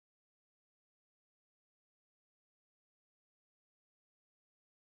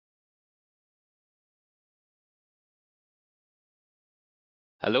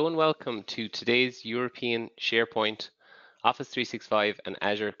Hello and welcome to today's European SharePoint, Office 365 and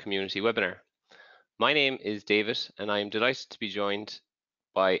Azure Community webinar. My name is David and I am delighted to be joined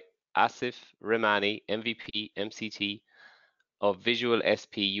by Asif Remani, MVP, MCT of Visual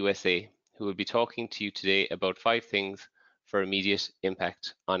SP USA, who will be talking to you today about 5 things for immediate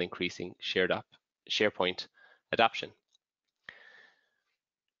impact on increasing SharePoint adoption.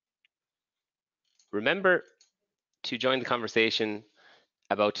 Remember to join the conversation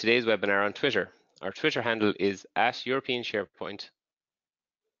about today's webinar on Twitter. Our Twitter handle is @EuropeanSharePoint,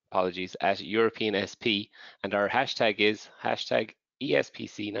 @EuropeanSP, and our hashtag is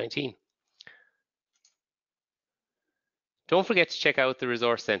 #ESPC19. Don't forget to check out the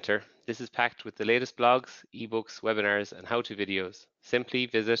Resource Center. This is packed with the latest blogs, ebooks, webinars, and how-to videos. Simply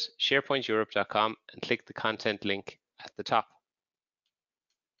visit sharepointeurope.com and click the content link at the top.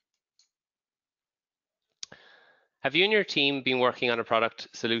 Have you and your team been working on a product,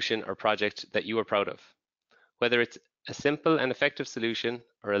 solution, or project that you are proud of? Whether it's a simple and effective solution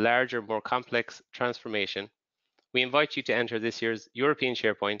or a larger, more complex transformation, we invite you to enter this year's European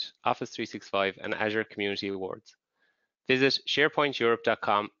SharePoint, Office 365, and Azure Community Awards. Visit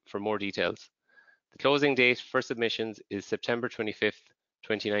sharepointeurope.com for more details. The closing date for submissions is September 25th,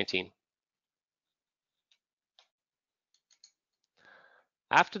 2019.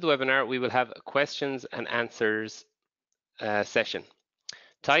 After the webinar, we will have a questions and answers session.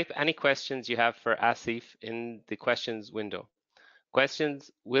 Type any questions you have for Asif in the questions window.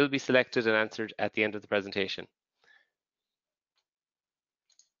 Questions will be selected and answered at the end of the presentation.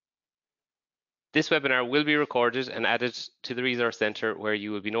 This webinar will be recorded and added to the Resource Center, where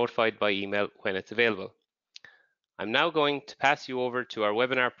you will be notified by email when it's available. I'm now going to pass you over to our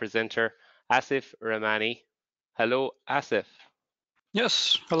webinar presenter, Asif Ramani. Hello, Asif.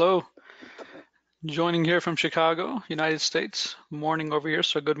 Yes, hello. Joining here from Chicago, United States. Morning over here,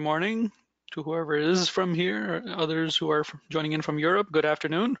 so good morning to whoever is from here, or others who are joining in from Europe. Good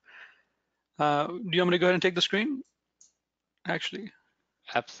afternoon. Do you want me to go ahead and take the screen? Actually.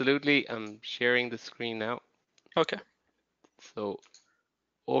 Absolutely, I'm sharing the screen now. Okay. So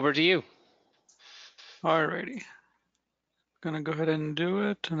over to you. Alrighty. Gonna go ahead and do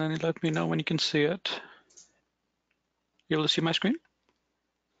it, and then you let me know when you can see it. You able to see my screen?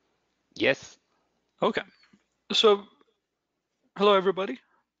 Yes. Okay. So, hello everybody.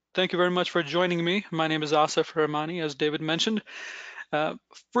 Thank you very much for joining me. My name is Asif Rahmani, as David mentioned.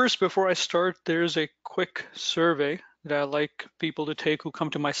 First, before I start, there's a quick survey that I like people to take who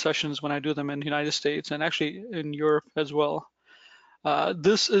come to my sessions when I do them in the United States and actually in Europe as well.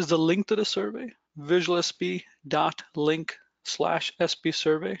 This is the link to the survey, visualsp.link/SP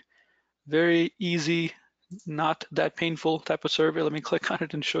survey. Very easy, not that painful type of survey. Let me click on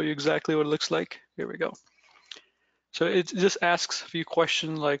it and show you exactly what it looks like. Here we go. So it just asks a few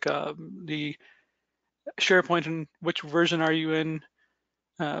questions like the SharePoint and which version are you in,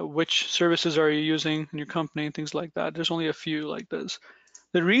 which services are you using in your company, and things like that. There's only a few like this.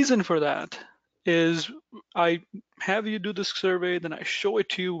 The reason for that is I have you do this survey, then I show it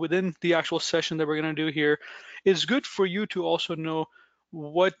to you within the actual session that we're going to do here. It's good for you to also know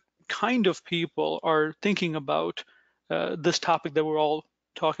what kind of people are thinking about this topic that we're all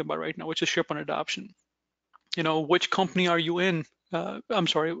talking about right now, which is SharePoint adoption. You know, which company are you in? I'm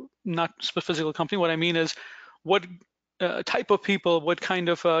sorry, not physical company. What I mean is what type of people, what kind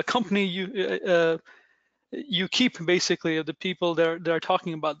of company you keep, basically, of the people that are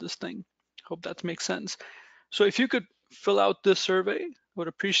talking about this thing. Hope that makes sense. So if you could fill out this survey, I would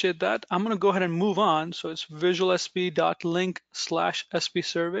appreciate that. I'm going to go ahead and move on. So it's visualsp.link/SP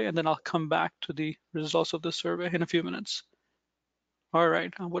survey, and then I'll come back to the results of the survey in a few minutes. All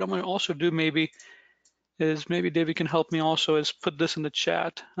right. What I'm going to also do maybe David can help me also is put this in the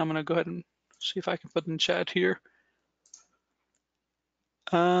chat. I'm going to go ahead and see if I can put in chat here.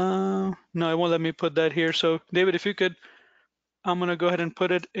 No, it won't let me put that here. So David, if you could, I'm going to go ahead and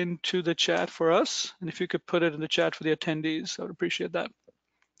put it into the chat for us. And if you could put it in the chat for the attendees, I would appreciate that.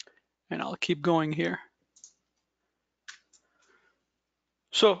 And I'll keep going here.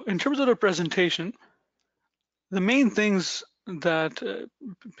 So in terms of the presentation, the main things that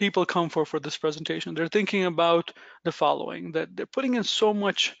people come for this presentation, they're thinking about the following, that they're putting in so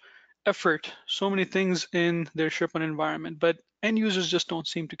much effort, so many things in their SharePoint environment, but end users just don't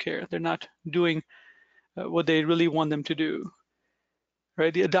seem to care. They're not doing what they really want them to do,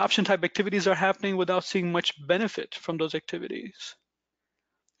 right? The adoption type activities are happening without seeing much benefit from those activities.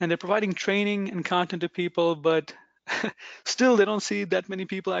 And they're providing training and content to people, but still they don't see that many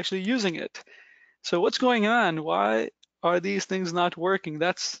people actually using it. So what's going on? Why are these things not working?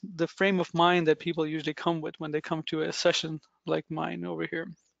 That's the frame of mind that people usually come with when they come to a session like mine over here.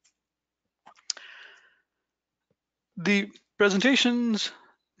 The presentation's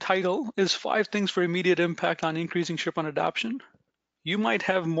title is 5 things for immediate impact on increasing SharePoint adoption. You might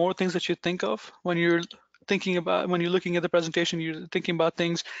have more things that you think of when you're when you're looking at the presentation, you're thinking about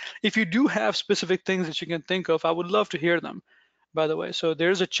things. If you do have specific things that you can think of, I would love to hear them, by the way. So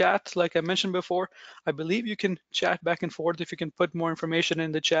there's a chat, like I mentioned before. I believe you can chat back and forth. If you can put more information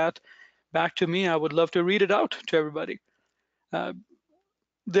in the chat back to me, I would love to read it out to everybody.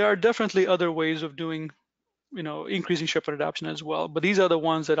 There are definitely other ways of doing, increasing SharePoint adoption as well, but these are the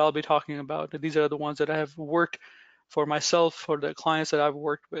ones that I'll be talking about. These are the ones that I have worked for myself, for the clients that I've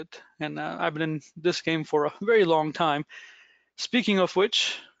worked with, and I've been in this game for a very long time. Speaking of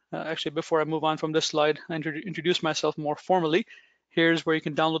which, actually, before I move on from this slide, I introduce myself more formally. Here's where you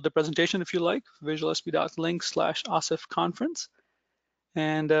can download the presentation if you like, visualsp.link/ASIF conference,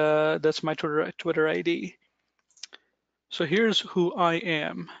 and that's my Twitter ID. So here's who I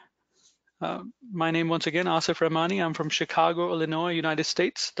am. My name, once again, Asif Rahmani. I'm from Chicago, Illinois, United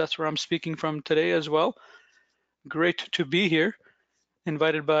States. That's where I'm speaking from today as well. Great to be here.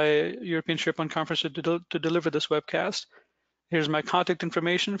 Invited by European SharePoint Conference to deliver this webcast. Here's my contact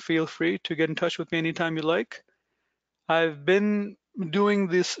information. Feel free to get in touch with me anytime you like. I've been doing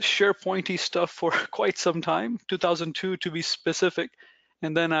this SharePointy stuff for quite some time, 2002 to be specific.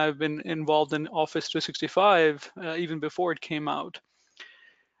 And then I've been involved in Office 365 even before it came out.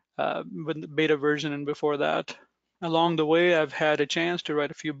 With the beta version and before that. Along the way, I've had a chance to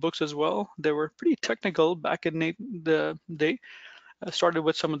write a few books as well. They were pretty technical back in the day. I started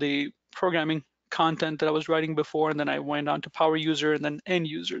with some of the programming content that I was writing before, and then I went on to power user and then end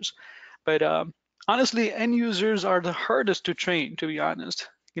users. But honestly, end users are the hardest to train, to be honest.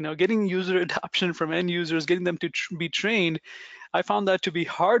 Getting user adoption from end users, getting them to be trained, I found that to be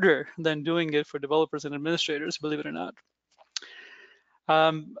harder than doing it for developers and administrators, believe it or not.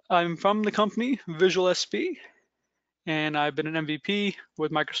 I'm from the company Visual SP, and I've been an MVP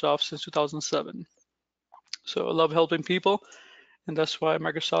with Microsoft since 2007. So I love helping people, and that's why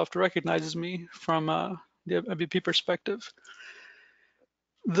Microsoft recognizes me from the MVP perspective.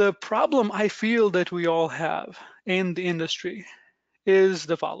 The problem I feel that we all have in the industry is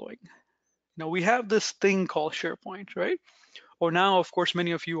the following. We have this thing called SharePoint, right? Or now, of course,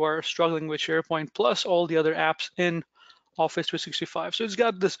 many of you are struggling with SharePoint plus all the other apps in Office 365. So it's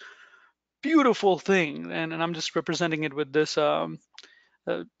got this beautiful thing, and I'm just representing it with this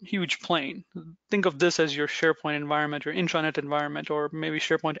huge plane. Think of this as your SharePoint environment, your intranet environment, or maybe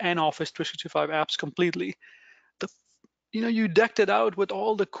SharePoint and Office 365 apps completely. You decked it out with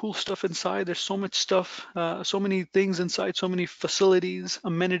all the cool stuff inside. There's so much stuff, so many things inside, so many facilities,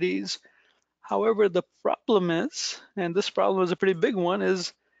 amenities. However, the problem is, and this problem is a pretty big one,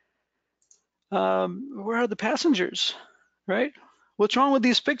 is where are the passengers, right? What's wrong with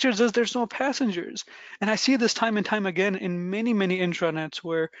these pictures is there's no passengers. And I see this time and time again in many, many intranets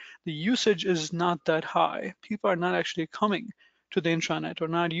where the usage is not that high. People are not actually coming to the intranet or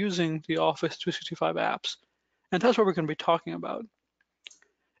not using the Office 365 apps. And that's what we're going to be talking about.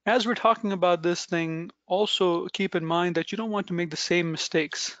 As we're talking about this thing, also keep in mind that you don't want to make the same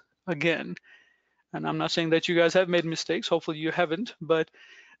mistakes again. And I'm not saying that you guys have made mistakes. Hopefully you haven't, but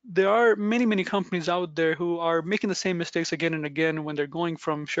there are many, many companies out there who are making the same mistakes again and again when they're going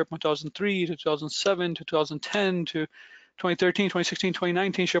from SharePoint 2003 to 2007 to 2010 to 2013, 2016,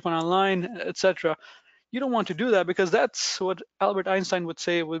 2019, SharePoint Online, etc. You don't want to do that because that's what Albert Einstein would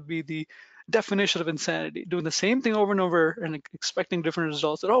say would be the definition of insanity, doing the same thing over and over and expecting different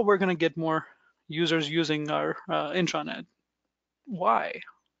results. That, oh, we're going to get more users using our intranet. Why?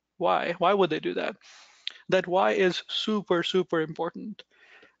 Why would they do that? That why is super, super important.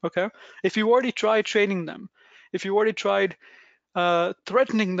 Okay, if you already tried training them, if you already tried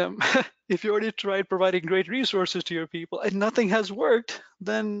threatening them, if you already tried providing great resources to your people and nothing has worked,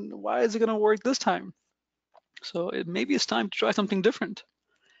 then why is it going to work this time? So maybe it's time to try something different.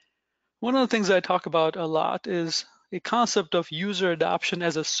 One of the things I talk about a lot is a concept of user adoption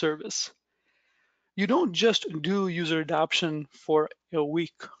as a service. You don't just do user adoption for a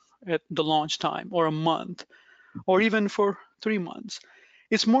week at the launch time or a month or even for 3 months.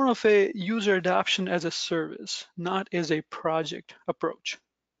 It's more of a user adoption as a service, not as a project approach.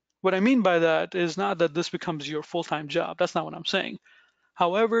 What I mean by that is not that this becomes your full-time job. That's not what I'm saying.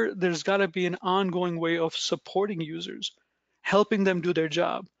 However, there's got to be an ongoing way of supporting users, helping them do their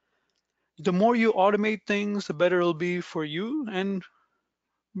job. The more you automate things, the better it'll be for you and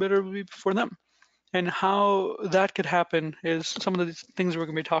better it'll be for them. And how that could happen is some of the things we're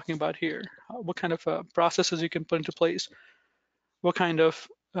going to be talking about here. What kind of processes you can put into place, what kind of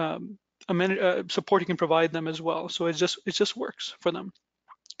support you can provide them as well. So it just works for them.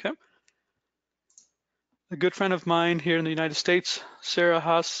 Okay. A good friend of mine here in the United States, Sarah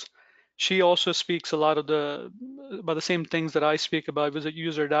Haas, she also speaks a lot of about the same things that I speak about, visit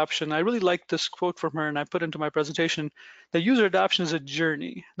user adoption. I really like this quote from her, and I put into my presentation that user adoption is a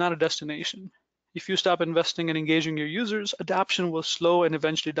journey, not a destination. If you stop investing and engaging your users, adoption will slow and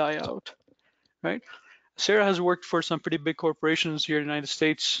eventually die out, right? Sarah has worked for some pretty big corporations here in the United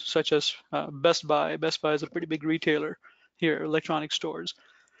States, such as Best Buy. Best Buy is a pretty big retailer here, electronic stores,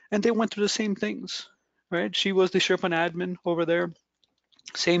 and they went through the same things, right? She was the SharePoint admin over there,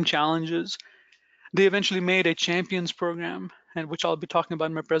 same challenges. They eventually made a champions program, and which I'll be talking about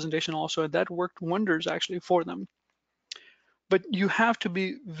in my presentation also, and that worked wonders actually for them. But you have to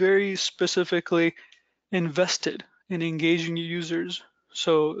be very specifically invested in engaging your users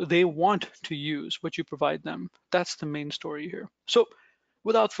so they want to use what you provide them. That's the main story here. So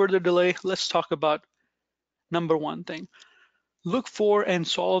without further delay, let's talk about number one thing. Look for and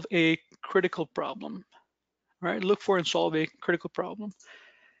solve a critical problem, right? Look for and solve a critical problem.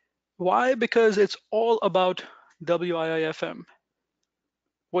 Why? Because it's all about WIIFM.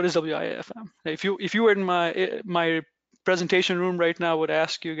 What is WIIFM? If you were in my presentation room right now, I would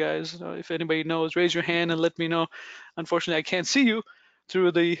ask you guys if anybody knows, raise your hand and let me know. Unfortunately, I can't see you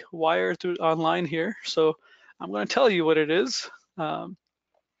through the wire through online here, so I'm going to tell you what it is.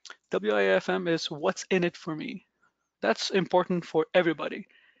 WIIFM is what's in it for me. That's important for everybody.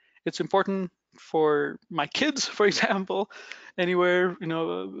 It's important for my kids, for example, anywhere,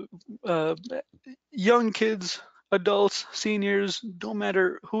 young kids, adults, seniors, don't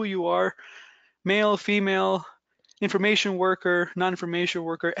matter who you are, male, female, information worker, non-information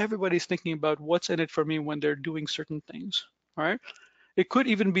worker, everybody's thinking about what's in it for me when they're doing certain things. All right. It could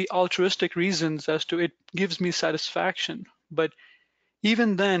even be altruistic reasons as to it gives me satisfaction. But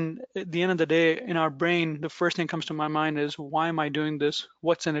even then, at the end of the day, in our brain, the first thing that comes to my mind is, why am I doing this?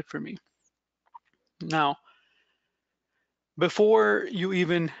 What's in it for me? Now, before you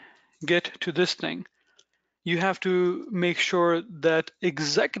even get to this thing, you have to make sure that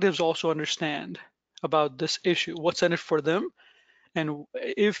executives also understand about this issue, what's in it for them. And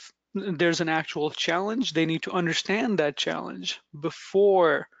if there's an actual challenge, they need to understand that challenge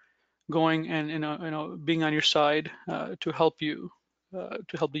before going and being on your side to help you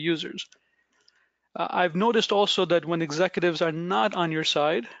to help the users. I've noticed also that when executives are not on your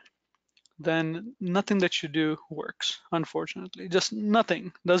side, then nothing that you do works, unfortunately. Just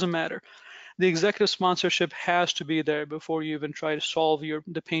nothing, doesn't matter. The executive sponsorship has to be there before you even try to solve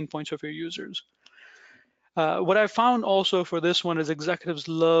the pain points of your users. What I found also for this one is executives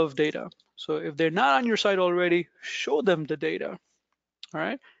love data. So if they're not on your side already, show them the data. All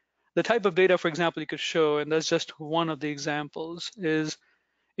right. The type of data, for example, you could show, and that's just one of the examples, is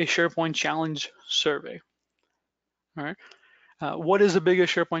a SharePoint challenge survey. All right. What is the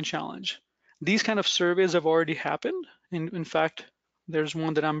biggest SharePoint challenge? These kind of surveys have already happened. In fact, there's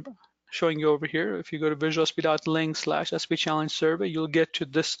one that I'm showing you over here. If you go to visualsp.link/SP challenge survey, you'll get to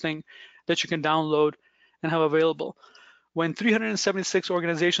this thing that you can download and have available. When 376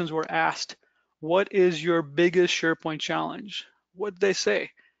 organizations were asked, what is your biggest SharePoint challenge? What did they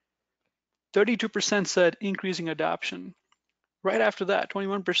say? 32% said increasing adoption. Right after that,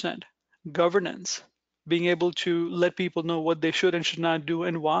 21%, governance, being able to let people know what they should and should not do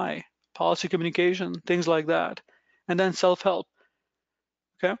and why, policy communication, things like that, and then self-help.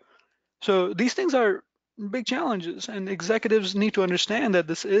 Okay, so these things are big challenges, and executives need to understand that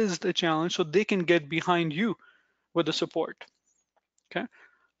this is the challenge so they can get behind you with the support. Okay,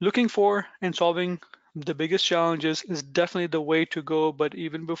 looking for and solving the biggest challenges is definitely the way to go, but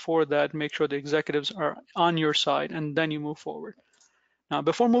even before that, make sure the executives are on your side and then you move forward. Now,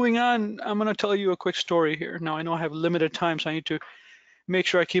 before moving on, I'm going to tell you a quick story here. Now, I know I have limited time, so I need to make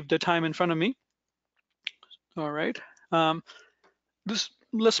sure I keep the time in front of me. All right.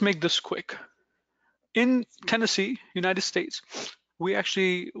 Let's make this quick. In Tennessee, United States, we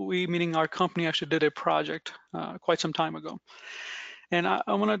meaning our company actually did a project quite some time ago. And I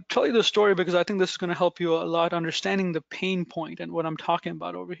want to tell you the story because I think this is going to help you a lot understanding the pain point and what I'm talking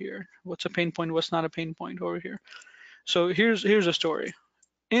about over here. What's a pain point, what's not a pain point over here. So here's a story.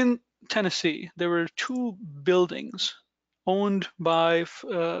 In Tennessee, there were two buildings owned by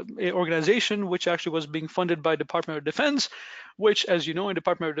an organization which actually was being funded by Department of Defense, which, as you know, in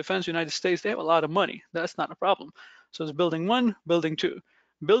Department of Defense, United States, they have a lot of money. That's not a problem. So it's building one, building two.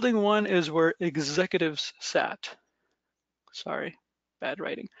 Building one is where executives sat. Sorry, bad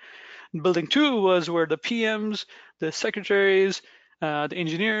writing. Building two was where the PMs, the secretaries, the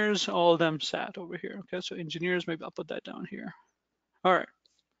engineers, all of them sat over here. Okay, so engineers, maybe I'll put that down here. All right.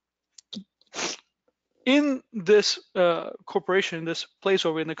 In this corporation, this place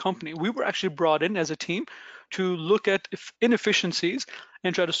over in the company, we were actually brought in as a team to look at inefficiencies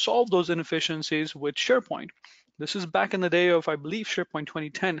and try to solve those inefficiencies with SharePoint. This is back in the day of, I believe, SharePoint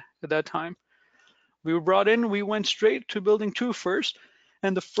 2010 at that time. We were brought in, we went straight to building 2 first,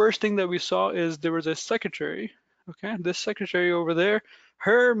 and the first thing that we saw is there was a secretary. Okay, this secretary over there,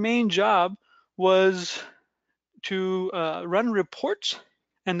 her main job was to run reports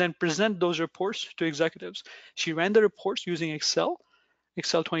and then present those reports to executives. She ran the reports using Excel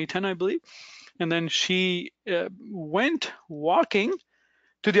 2010, I believe, and then she went walking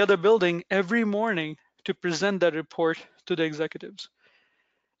to the other building every morning to present that report to the executives.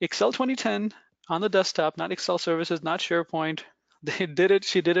 Excel 2010 on the desktop, not Excel services, not SharePoint. They did it,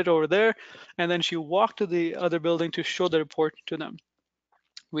 she did it over there, and then she walked to the other building to show the report to them.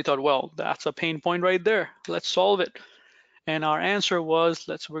 We thought, well, that's a pain point right there. Let's solve it. And our answer was,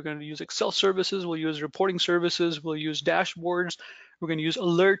 we're going to use Excel services, we'll use reporting services, we'll use dashboards, we're going to use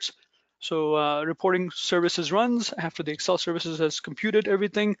alerts. So reporting services runs after the Excel services has computed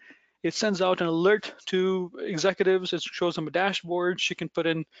everything. It sends out an alert to executives. It shows them a dashboard. She can put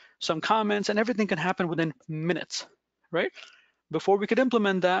in some comments, and everything can happen within minutes, right? Before we could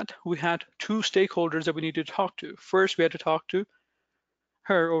implement that, we had 2 stakeholders that we needed to talk to. First, we had to talk to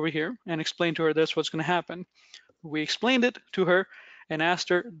her over here and explain to her that's what's going to happen. We explained it to her and asked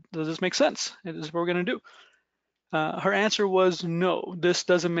her, does this make sense? Is this what we're going to do? Her answer was no, this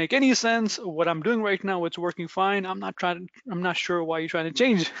doesn't make any sense. What I'm doing right now, it's working fine. I'm not sure why you're trying to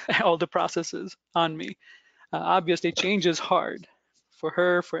change all the processes on me. Obviously, change is hard. For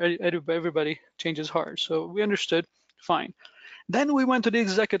her, for everybody, change is hard. So we understood, fine. Then we went to the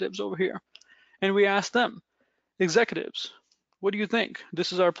executives over here and we asked them, executives, what do you think?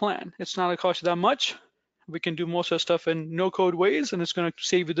 This is our plan. It's not going to cost you that much. We can do most of the stuff in no code ways, and it's going to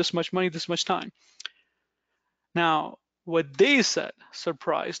save you this much money, this much time. Now, what they said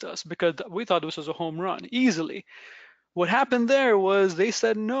surprised us because we thought this was a home run easily. What happened there was they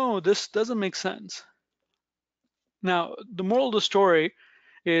said, no, this doesn't make sense. Now, the moral of the story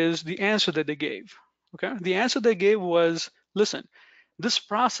is the answer that they gave. Okay, the answer they gave was, listen, this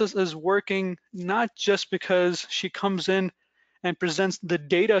process is working not just because she comes in and presents the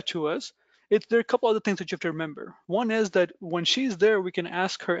data to us. There are a couple other things that you have to remember. One is that when she's there, we can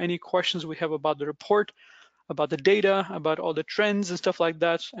ask her any questions we have about the report, about the data, about all the trends and stuff like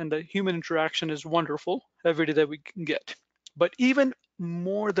that. And the human interaction is wonderful every day that we can get. But even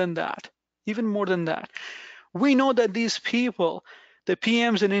more than that, we know that these people, the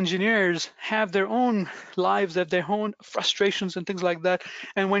PMs and engineers, have their own lives, have their own frustrations and things like that.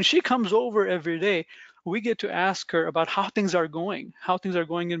 And when she comes over every day, we get to ask her about how things are going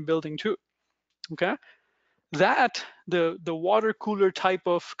in building 2. Okay, that the water cooler type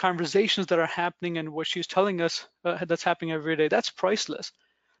of conversations that are happening and what she's telling us that's happening every day, that's priceless.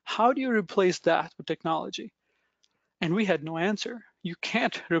 How do you replace that with technology? And we had no answer. You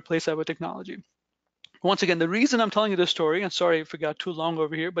can't replace that with technology. Once again, the reason I'm telling you this story, and sorry if we got too long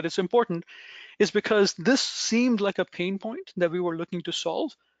over here, but it's important, is because this seemed like a pain point that we were looking to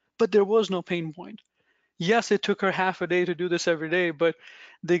solve, but there was no pain point. Yes, it took her half a day to do this every day, but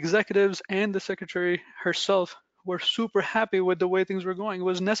the executives and the secretary herself were super happy with the way things were going. It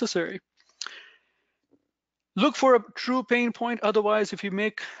was necessary. Look for a true pain point. Otherwise, if you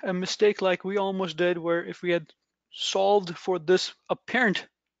make a mistake like we almost did, where if we had solved for this apparent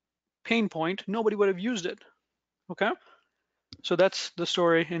pain point, nobody would have used it. Okay? So that's the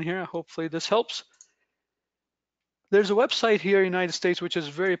story in here. Hopefully this helps. There's a website here in the United States which is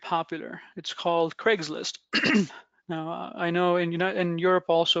very popular. It's called Craigslist. Now, I know in Europe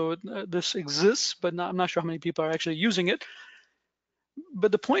also this exists, but I'm not sure how many people are actually using it.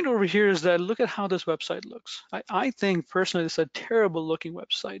 But the point over here is that look at how this website looks. I think personally it's a terrible looking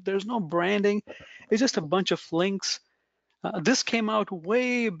website. There's no branding. It's just a bunch of links. This came out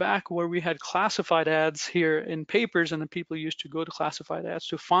way back where we had classified ads here in papers, and the people used to go to classified ads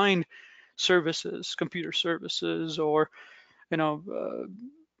to find services, computer services, or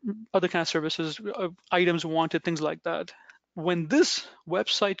other kind of services, items wanted, things like that. When this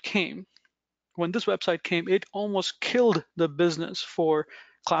website came, it almost killed the business for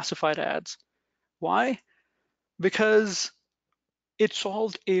classified ads. Why? Because it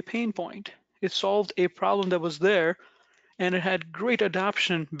solved a pain point. It solved a problem that was there, and it had great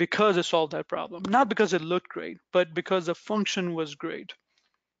adoption because it solved that problem. Not because it looked great, but because the function was great.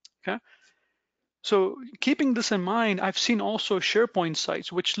 Okay. So keeping this in mind, I've seen also SharePoint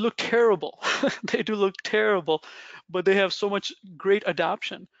sites which look terrible. They do look terrible, but they have so much great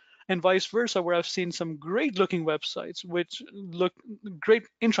adoption. and vice versa, where I've seen some great looking websites, which look great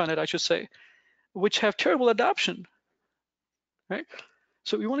intranet, I should say, which have terrible adoption, right?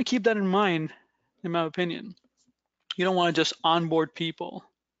 So we want to keep that in mind, in my opinion. You don't want to just onboard people.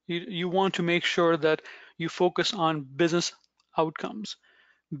 You want to make sure that you focus on business outcomes.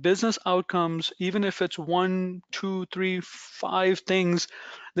 Business outcomes, even if it's 1, 2, 3, 5 things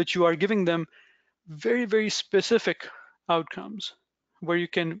that you are giving them, very, very specific outcomes where you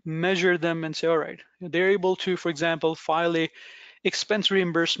can measure them and say, all right, they're able to, for example, file a expense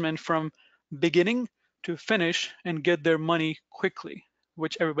reimbursement from beginning to finish and get their money quickly,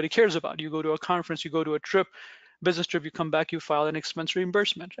 which everybody cares about. You go to a conference, you go to a trip, business trip, you come back, you file an expense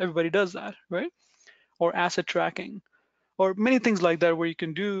reimbursement. Everybody does that, right? Or asset tracking, or many things like that where you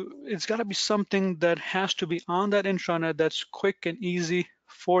can do, it's got to be something that has to be on that intranet that's quick and easy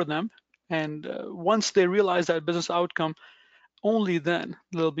for them. And once they realize that business outcome, only then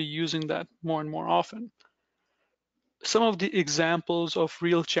they'll be using that more and more often. Some of the examples of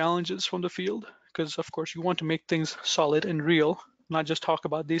real challenges from the field, because of course you want to make things solid and real, not just talk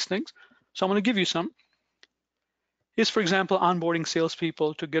about these things. So I'm going to give you some. Is, for example, onboarding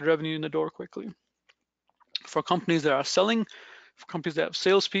salespeople to get revenue in the door quickly. For companies that are selling, for companies that have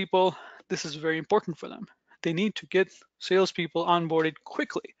salespeople, this is very important for them. They need to get salespeople onboarded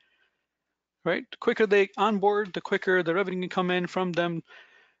quickly, right? The quicker they onboard, the quicker the revenue can come in from them,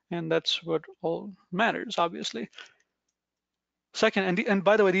 and that's what all matters, obviously. Second, and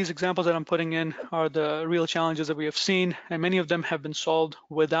by the way, these examples that I'm putting in are the real challenges that we have seen, and many of them have been solved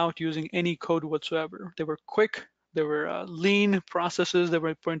without using any code whatsoever. They were quick, they were lean processes that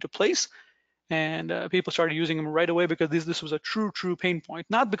were put into place, and people started using them right away because this was a true pain point.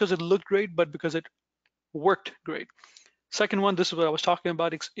 Not because it looked great, but because it worked great. Second one, this is what I was talking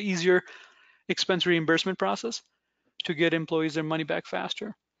about, easier expense reimbursement process to get employees their money back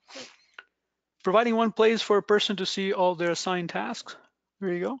faster. Providing one place for a person to see all their assigned tasks.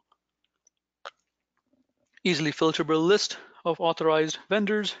 There you go. Easily filterable list of authorized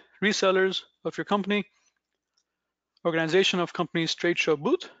vendors, resellers of your company. Organization of company's trade show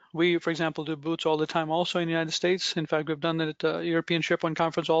booth. We, for example, do booths all the time also in the United States. In fact, we've done it at the European SharePoint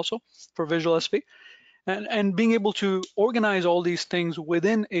conference also for Visual SP. And being able to organize all these things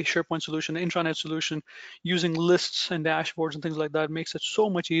within a SharePoint solution, an intranet solution, using lists and dashboards and things like that makes it so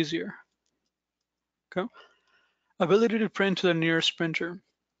much easier. Okay. Ability to print to the nearest printer.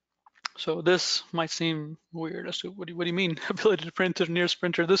 So this might seem weird as to what do you mean ability to print to the nearest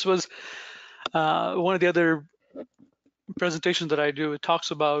printer? This was one of the other presentations that I do. It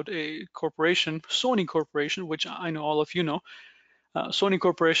talks about a corporation, Sony Corporation, which I know all of you know. Sony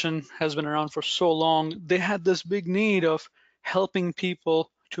Corporation has been around for so long. They had this big need of helping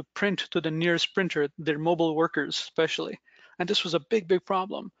people to print to the nearest printer, their mobile workers especially. And this was a big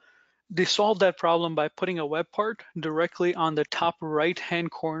problem. They solved that problem by putting a web part directly on the top right-hand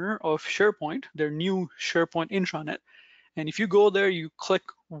corner of SharePoint, their new SharePoint intranet. And if you go there, you click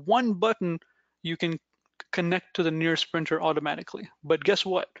one button, you can connect to the nearest printer automatically. But guess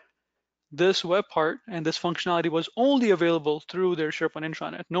what? This web part and this functionality was only available through their SharePoint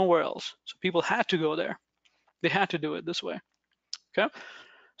intranet, nowhere else. So people had to go there. They had to do it this way. Okay,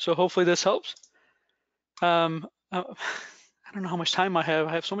 so hopefully this helps. I don't know how much time I have.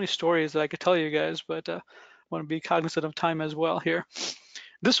 I have so many stories that I could tell you guys, but I want to be cognizant of time as well here.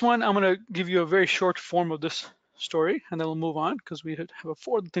 This one, I'm going to give you a very short form of this story, and then we'll move on because we have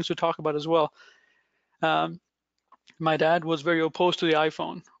 4 things to talk about as well. My dad was very opposed to the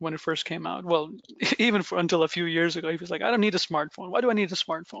iPhone when it first came out. Well, even until a few years ago, he was like, I don't need a smartphone. Why do I need a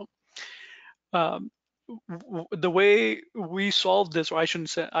smartphone? The way we solved this, or I shouldn't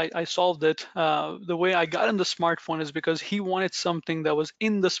say I solved it, the way I got in the smartphone is because he wanted something that was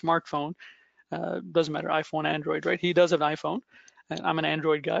in the smartphone. Doesn't matter, iPhone, Android, right? He does have an iPhone, and I'm an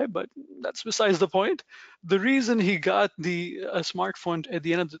Android guy, but that's besides the point. The reason he got the smartphone at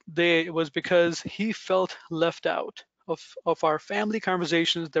the end of the day was because he felt left out of our family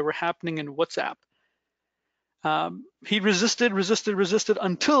conversations that were happening in WhatsApp. He resisted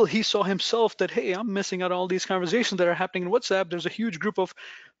until he saw himself that, hey, I'm missing out all these conversations that are happening in WhatsApp. There's a huge group of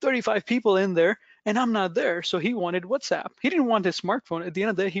 35 people in there, and I'm not there. So he wanted WhatsApp. He didn't want a smartphone. At the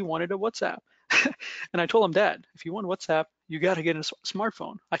end of the day, he wanted a WhatsApp. And I told him, Dad, if you want WhatsApp, you got to get a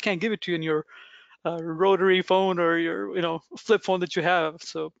smartphone. I can't give it to you in your rotary phone or your flip phone that you have.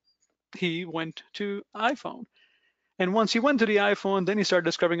 So he went to iPhone. And once he went to the iPhone, then he started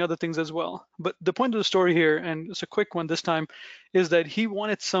discovering other things as well. But the point of the story here, and it's a quick one this time, is that he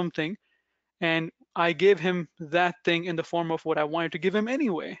wanted something, and I gave him that thing in the form of what I wanted to give him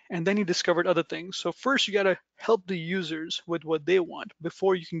anyway, and then he discovered other things. So first you got to help the users with what they want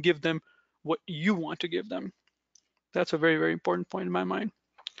before you can give them what you want to give them. That's a very, very important point in my mind.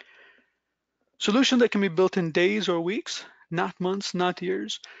 Solution that can be built in days or weeks, not months, not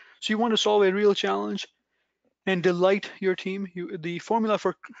years. So you want to solve a real challenge and delight your team. The formula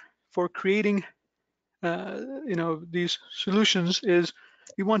for creating these solutions is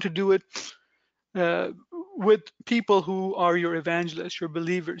you want to do it uh, with people who are your evangelists, your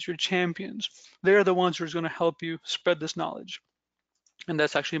believers, your champions. They're the ones who are going to help you spread this knowledge. And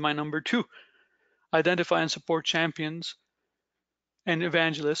that's actually my number two. Identify and support champions and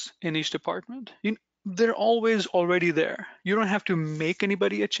evangelists in each department. They're always already there. You don't have to make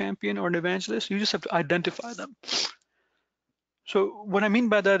anybody a champion or an evangelist. You just have to identify them. So what I mean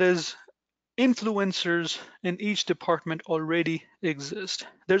by that is influencers in each department already exist.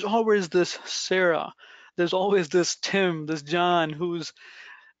 There's always this Sarah, there's always this Tim, this John, who's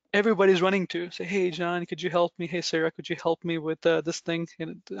everybody's running to. Say, hey, John, could you help me? Hey, Sarah, could you help me with this thing?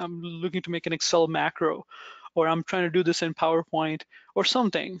 And I'm looking to make an Excel macro, or I'm trying to do this in PowerPoint, or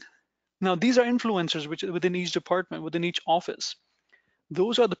something. Now, these are influencers which within each department, within each office.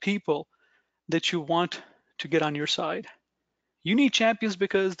 Those are the people that you want to get on your side. You need champions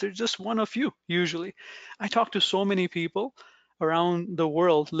because they're just one of you, usually. I talk to so many people around the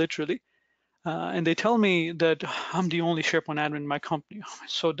world, literally, and they tell me that I'm the only SharePoint admin in my company. Oh,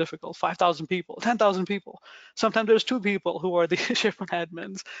 it's so difficult. 5,000 people, 10,000 people. Sometimes there's two people who are the SharePoint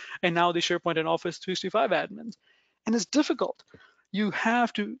admins, and now the SharePoint and Office 365 admins. And it's difficult. You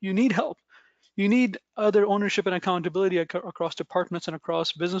need help. You need other ownership and accountability across departments and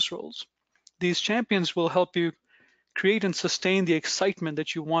across business roles. These champions will help you create and sustain the excitement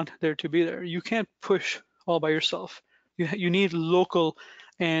that you want there to be there. You can't push all by yourself. You need local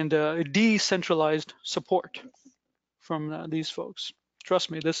and decentralized support from these folks.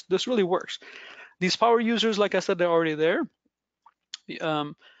 Trust me, this really works. These power users, like I said, they're already there.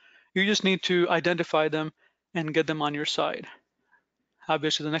 Um, you just need to identify them and get them on your side.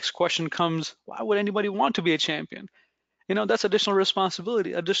 Obviously, the next question comes, why would anybody want to be a champion? That's additional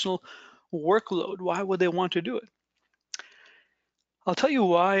responsibility, additional workload. Why would they want to do it? I'll tell you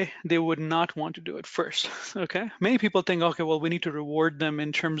why they would not want to do it first. Okay, many people think, okay, well, we need to reward them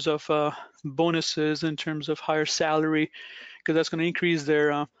in terms of bonuses, in terms of higher salary, because that's going to increase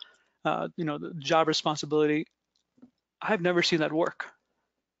their, the job responsibility. I've never seen that work.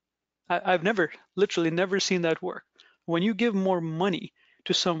 I've literally never seen that work. When you give more money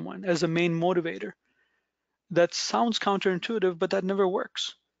to someone as a main motivator, that sounds counterintuitive, but that never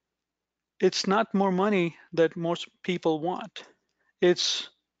works. It's not more money that most people want. It's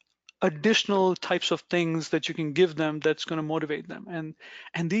additional types of things that you can give them that's going to motivate them.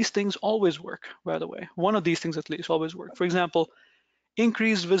 And these things always work, by the way. One of these things at least always work. For example,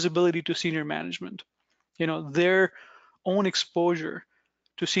 increased visibility to senior management. Their own exposure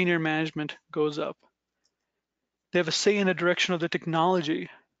to senior management goes up. They have a say in the direction of the technology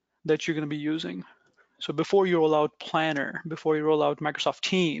that you're going to be using. So before you roll out Planner, before you roll out Microsoft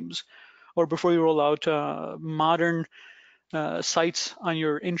Teams, or before you roll out modern sites on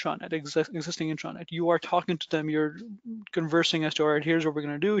your intranet, existing intranet, you are talking to them, you're conversing as to, all right, here's what we're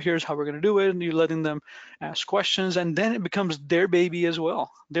going to do, here's how we're going to do it, and you're letting them ask questions, and then it becomes their baby as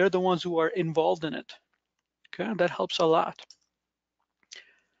well. They're the ones who are involved in it. Okay, that helps a lot.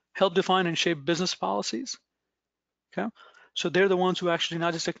 Help define and shape business policies. Okay, so they're the ones who actually,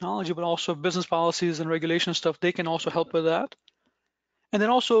 not just technology, but also business policies and regulation stuff, they can also help with that. And then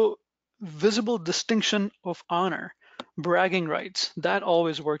also visible distinction of honor, bragging rights, that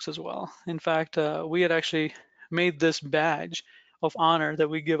always works as well. In fact, we had actually made this badge of honor that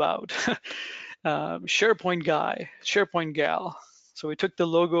we give out. SharePoint guy, SharePoint gal. So we took the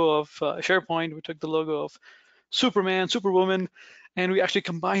logo of SharePoint, we took the logo of Superman, Superwoman, and we actually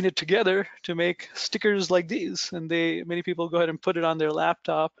combined it together to make stickers like these. And many people go ahead and put it on their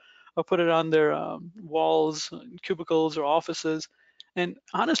laptop or put it on their walls, cubicles, or offices. And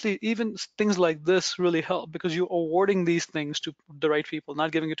honestly, even things like this really help because you're awarding these things to the right people,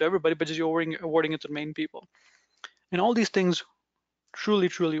 not giving it to everybody, but just you're awarding it to the main people. And all these things truly,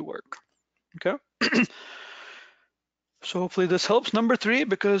 truly work. Okay. So hopefully this helps. Number 3,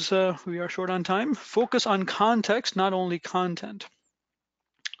 because we are short on time, focus on context, not only content.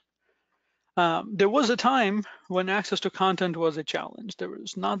 There was a time when access to content was a challenge. There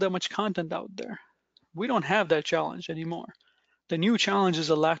was not that much content out there. We don't have that challenge anymore. The new challenge is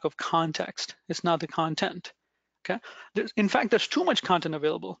a lack of context. It's not the content. Okay. In fact, there's too much content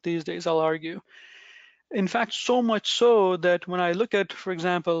available these days, I'll argue. In fact, so much so that when I look at, for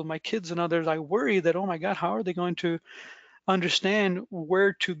example, my kids and others, I worry that, oh my God, how are they going to understand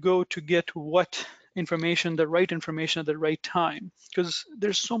where to go to get what information, the right information at the right time? Because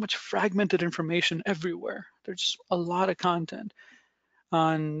there's so much fragmented information everywhere. There's a lot of content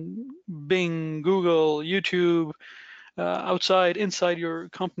on Bing, Google, YouTube, outside, inside your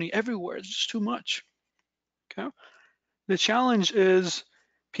company, everywhere. It's just too much. Okay. The challenge is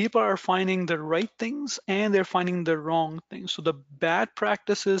people are finding the right things and they're finding the wrong things. So the bad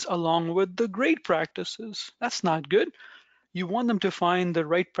practices along with the great practices, that's not good. You want them to find the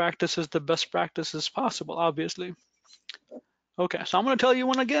right practices, the best practices possible, obviously. Okay, so I'm going to tell you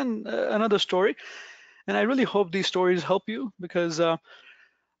one again, another story, and I really hope these stories help you because, uh,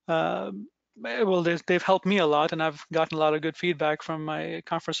 well, they've helped me a lot, and I've gotten a lot of good feedback from my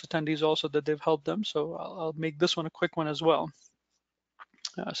conference attendees also that they've helped them. So I'll make this one a quick one as well,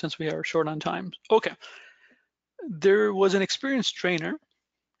 since we are short on time. Okay, there was an experienced trainer.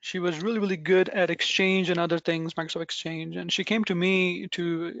 She was really, really good at Exchange and other things, Microsoft Exchange, and she came to me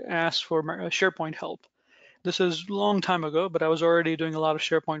to ask for SharePoint help. This is a long time ago, but I was already doing a lot of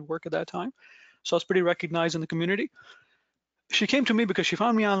SharePoint work at that time. So I was pretty recognized in the community. She came to me because she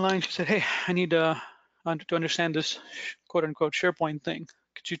found me online. She said, hey, I need to understand this quote unquote SharePoint thing.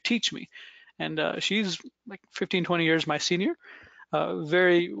 Could you teach me? And she's like 15, 20 years my senior,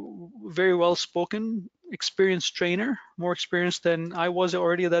 very, very well spoken, experienced trainer, more experienced than I was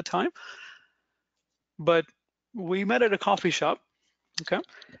already at that time. But we met at a coffee shop. Okay.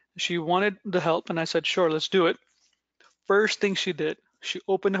 She wanted the help, and I said, sure, let's do it. First thing she did, she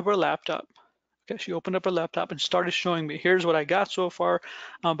opened up her laptop. Okay, she opened up her laptop and started showing me, here's what I got so far.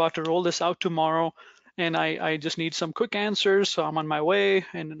 I'm about to roll this out tomorrow, and I just need some quick answers, so I'm on my way.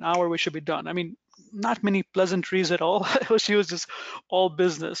 In an hour, we should be done. I mean, not many pleasantries at all. She was just all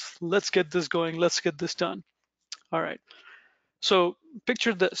business. Let's get this going. Let's get this done. All right. So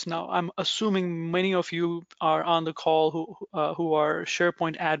picture this now. I'm assuming many of you are on the call who are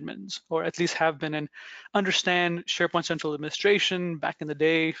SharePoint admins, or at least have been, and understand SharePoint Central Administration back in the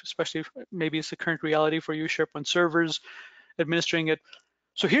day, especially maybe it's the current reality for you, SharePoint servers, administering it.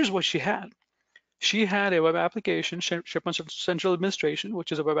 So here's what she had. She had a web application, SharePoint Central Administration,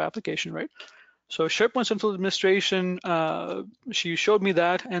 which is a web application, right? So SharePoint Central Administration, she showed me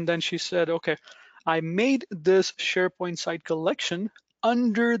that, and then she said, okay, I made this SharePoint site collection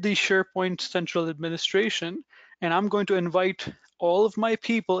under the SharePoint Central Administration, and I'm going to invite all of my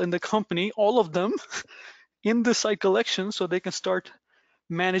people in the company, all of them, in the site collection so they can start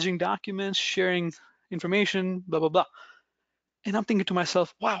managing documents, sharing information, blah, blah, blah. And I'm thinking to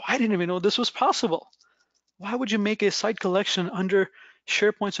myself, wow, I didn't even know this was possible. Why would you make a site collection under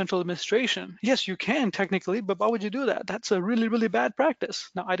SharePoint Central Administration? Yes, you can technically, but why would you do that? That's a really, really bad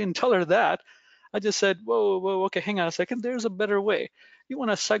practice. Now, I didn't tell her that. I just said, whoa, whoa, okay, hang on a second. There's a better way. You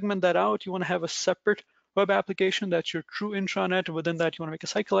want to segment that out. You want to have a separate web application that's your true intranet. Within that, you want to make a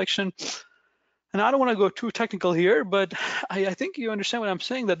site collection. And I don't want to go too technical here, but I think you understand what I'm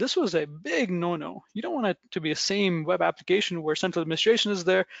saying, that this was a big no-no. You don't want it to be a same web application where central administration is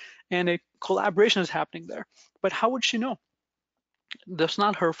there and a collaboration is happening there. But how would she know? That's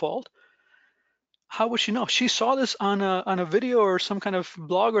not her fault. How would she know? She saw this on a video or some kind of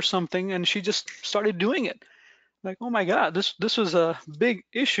blog or something, and she just started doing it. Like, oh my God, this was a big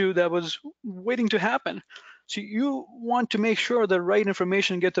issue that was waiting to happen. So you want to make sure the right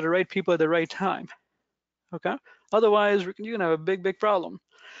information get to the right people at the right time. Okay? Otherwise, you're going to have a big, big problem.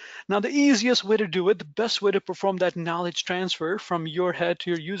 Now, the easiest way to do it, the best way to perform that knowledge transfer from your head to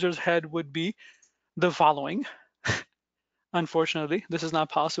your user's head would be the following. Unfortunately, this is not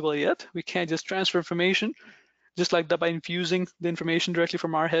possible yet. We can't just transfer information just like that by infusing the information directly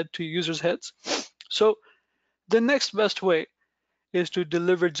from our head to users' heads. So the next best way is to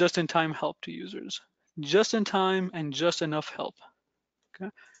deliver just-in-time help to users. Just in time and just enough help. Okay?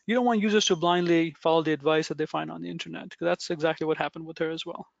 You don't want users to blindly follow the advice that they find on the internet, because that's exactly what happened with her as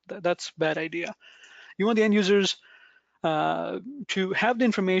well. That's a bad idea. You want the end users to have the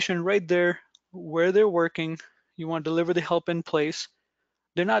information right there where they're working. You want to deliver the help in place.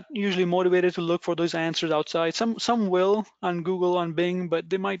 They're not usually motivated to look for those answers outside. Some will on Google, on Bing, but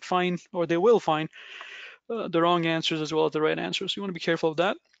they might find, or they will find, the wrong answers as well as the right answers. So you want to be careful of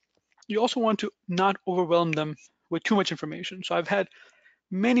that. You also want to not overwhelm them with too much information. So I've had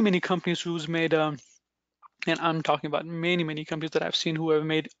many, many companies who's made, and I'm talking about many, many companies that I've seen who have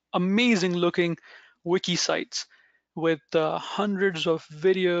made amazing looking wiki sites with hundreds of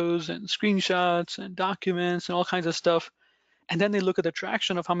videos and screenshots and documents and all kinds of stuff. And then they look at the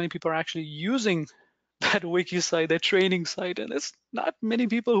traction of how many people are actually using that wiki site, that training site, and it's not many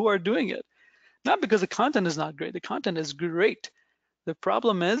people who are doing it. Not because the content is not great. The content is great. The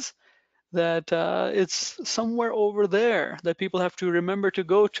problem is that it's somewhere over there that people have to remember to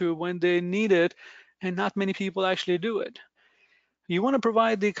go to when they need it, and not many people actually do it. You want to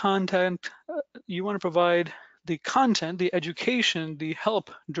provide the content, you want to provide the content, the education, the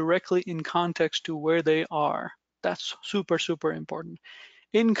help directly in context to where they are. That's super, super important.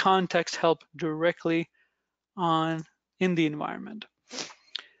 In context help directly on in the environment.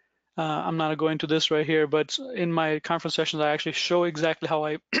 I'm not going to this right here, but in my conference sessions, I actually show exactly how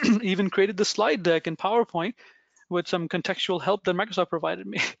I even created the slide deck in PowerPoint with some contextual help that Microsoft provided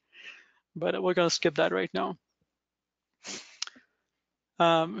me. But we're going to skip that right now.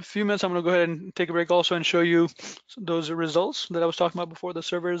 A few minutes, I'm going to go ahead and take a break also and show you those results that I was talking about before, the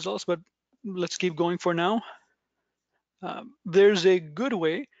survey results, but let's keep going for now. There's a good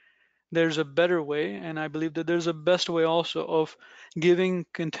way, there's a better way, and I believe that there's a best way also of giving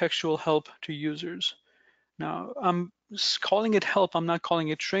contextual help to users. Now, I'm calling it help, I'm not calling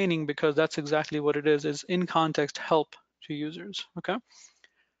it training, because that's exactly what it is. It's in context help to users, okay?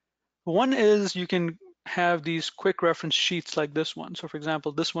 One is you can have these quick reference sheets like this one. So for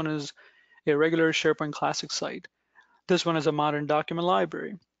example, this one is a regular SharePoint Classic site. This one is a modern document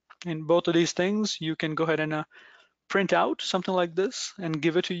library. In both of these things, you can go ahead and print out something like this and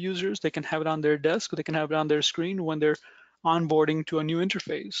give it to users. They can have it on their desk, they can have it on their screen when they're onboarding to a new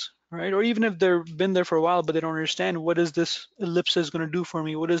interface, right? Or even if they've been there for a while, but they don't understand what is this ellipsis going to do for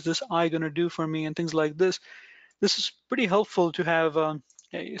me? What is this eye going to do for me? And things like this. This is pretty helpful to have a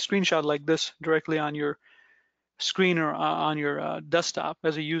screenshot like this directly on your screen or on your desktop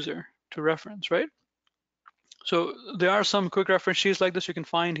as a user to reference, right? So there are some quick reference sheets like this you can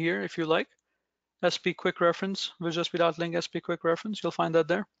find here if you like. SP quick reference, visualsp.link SP quick reference, you'll find that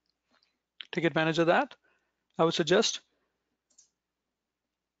there. Take advantage of that, I would suggest.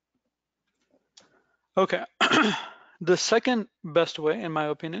 Okay, the second best way, in my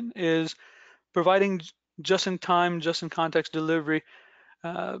opinion, is providing just-in-time, just-in-context delivery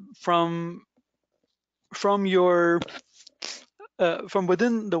from your from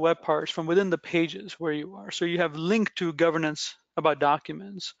within the web parts, from within the pages where you are. So you have linked to governance about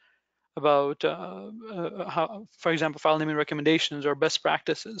documents, about how, for example, file naming recommendations or best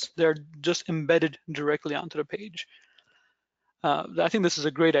practices. They're just embedded directly onto the page. I think this is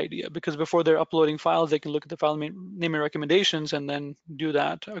a great idea because before they're uploading files, they can look at the file naming recommendations and then do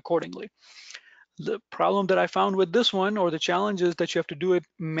that accordingly. The problem that I found with this one, or the challenge, is that you have to do it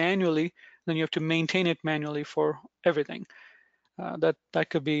manually, then you have to maintain it manually for everything. That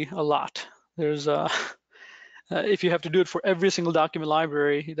could be a lot. There's if you have to do it for every single document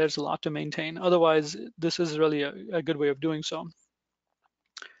library, there's a lot to maintain. Otherwise, this is really a good way of doing so.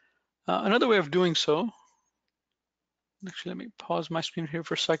 Another way of doing so, actually, let me pause my screen here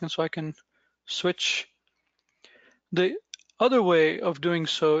for a second so I can switch. The other way of doing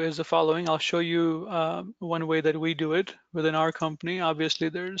so is the following. I'll show you one way that we do it within our company. Obviously,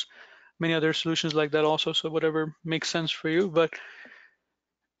 there's many other solutions like that also, so whatever makes sense for you. But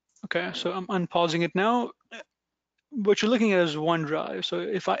okay, so I'm unpausing it now. What you're looking at is OneDrive. So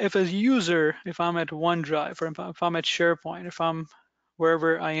if as a user, if I'm at OneDrive, or if I'm at SharePoint, if I'm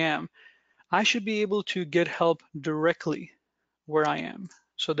wherever I am, I should be able to get help directly where I am.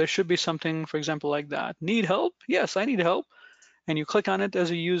 So there should be something, for example, like that. Need help? Yes, I need help. And you click on it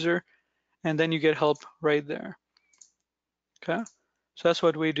as a user, and then you get help right there. Okay, so that's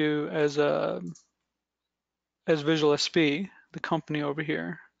what we do as Visual SP, the company over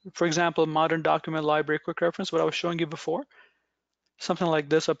here. For example, modern document library quick reference, what I was showing you before. Something like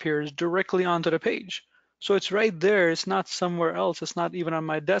this appears directly onto the page. So it's right there. It's not somewhere else. It's not even on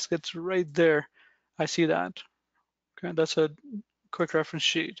my desk. It's right there. I see that. Okay, that's a quick reference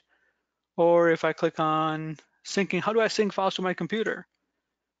sheet. Or if I click on syncing, how do I sync files to my computer?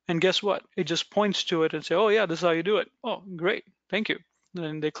 And guess what? It just points to it and say, oh yeah, this is how you do it. Oh, great, thank you.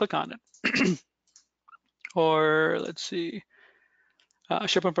 Then they click on it. Or let's see,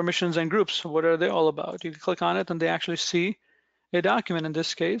 SharePoint permissions and groups. What are they all about? You can click on it and they actually see a document in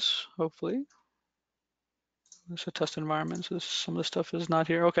this case, hopefully. It's a test environment, so some of the stuff is not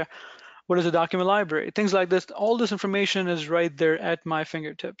here. Okay, what is a document library? Things like this. All this information is right there at my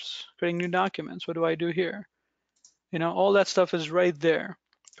fingertips. Creating new documents. What do I do here? You know, all that stuff is right there.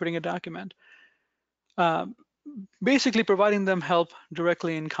 Creating a document. Basically providing them help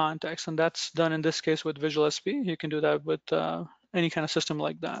directly in context, and that's done in this case with Visual SP. You can do that with any kind of system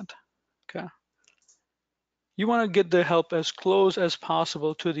like that. Okay. You want to get the help as close as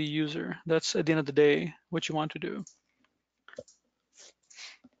possible to the user. That's at the end of the day what you want to do.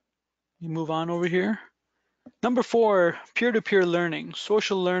 You move on over here. Number four, peer-to-peer learning.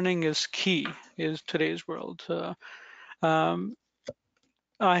 Social learning is key in today's world. Um,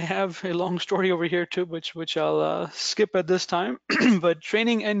 I have a long story over here too, which I'll skip at this time. But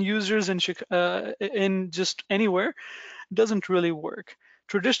training end users in just anywhere doesn't really work.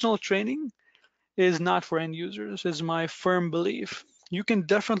 Traditional training is not for end users, is my firm belief. You can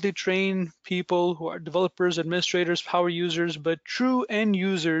definitely train people who are developers, administrators, power users, but true end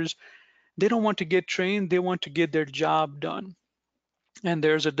users, they don't want to get trained, they want to get their job done. And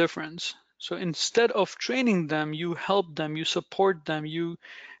there's a difference. So instead of training them, you help them, you support them, you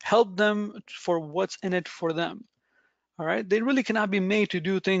help them for what's in it for them. All right. They really cannot be made to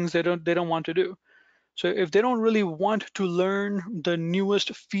do things they don't want to do. So if they don't really want to learn the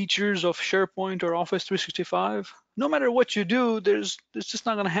newest features of SharePoint or Office 365, no matter what you do, it's just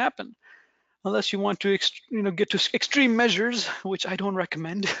not going to happen unless you want to get to extreme measures, which I don't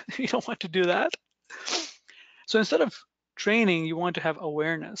recommend. You don't want to do that. So instead of training, you want to have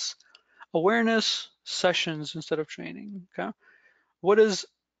awareness sessions instead of training. Okay. What is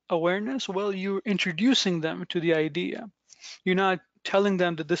awareness? Well, you're introducing them to the idea. You're not telling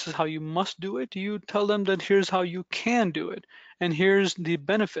them that this is how you must do it. You tell them that here's how you can do it, and here's the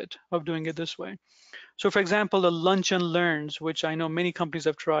benefit of doing it this way. So, for example, the lunch and learns, which I know many companies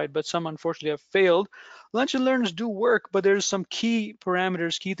have tried, but some unfortunately have failed. Lunch and learns do work, but there's some key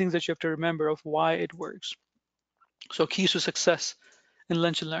parameters, key things that you have to remember of why it works. So, keys to success in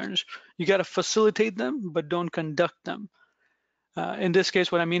lunch and learns. You got to facilitate them, but don't conduct them. In this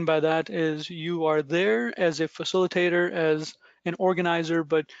case, what I mean by that is you are there as a facilitator, as an organizer,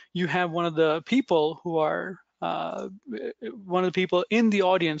 but you have one of the people who are one of the people in the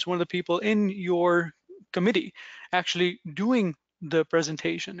audience, one of the people in your committee actually doing the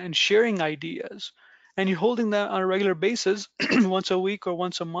presentation and sharing ideas. And you're holding that on a regular basis, once a week or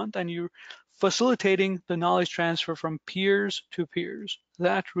once a month, and you're facilitating the knowledge transfer from peers to peers.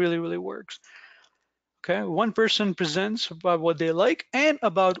 That really, really works. Okay, one person presents about what they like and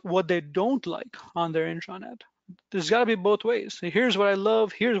about what they don't like on their intranet. There's got to be both ways. Here's what I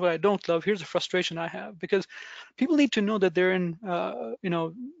love. Here's what I don't love. Here's the frustration I have, because people need to know that they're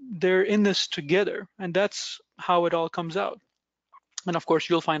in this together, and that's how it all comes out. And of course,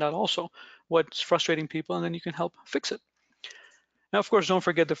 you'll find out also what's frustrating people, and then you can help fix it. Now, of course, don't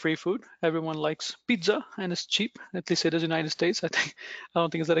forget the free food. Everyone likes pizza, and it's cheap. At least it is in the United States. I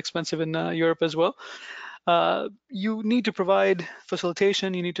don't think it's that expensive in Europe as well. You need to provide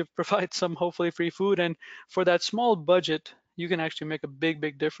facilitation, you need to provide some hopefully free food, and for that small budget, you can actually make a big,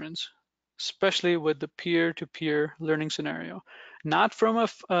 big difference, especially with the peer-to-peer learning scenario. Not from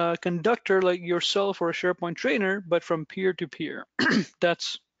a conductor like yourself or a SharePoint trainer, but from peer-to-peer.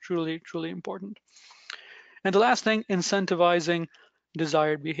 That's truly, truly important. And the last thing, incentivizing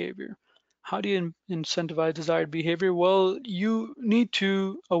desired behavior. How do you incentivize desired behavior? Well, you need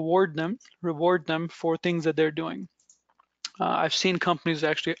to reward them for things that they're doing. I've seen companies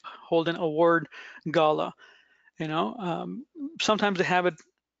actually hold an award gala. You know, sometimes they have it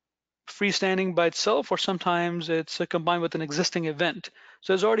freestanding by itself, or sometimes it's combined with an existing event.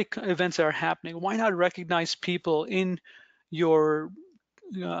 So there's already events that are happening. Why not recognize people your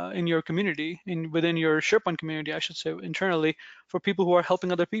in your community, within your SharePoint community, I should say, internally, for people who are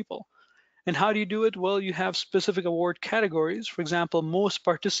helping other people? And how do you do it? Well, you have specific award categories. For example, most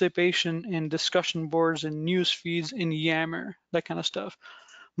participation in discussion boards and news feeds in Yammer, that kind of stuff.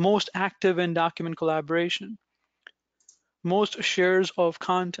 Most active in document collaboration. Most shares of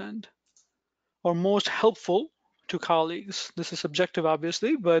content, or most helpful to colleagues. This is subjective,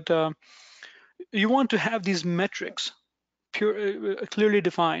 obviously, but you want to have these metrics clearly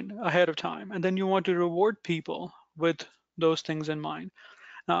defined ahead of time, and then you want to reward people with those things in mind.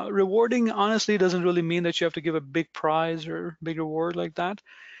 Now, rewarding honestly doesn't really mean that you have to give a big prize or big reward like that.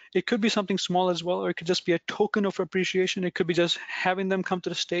 It could be something small as well, or it could just be a token of appreciation. It could be just having them come to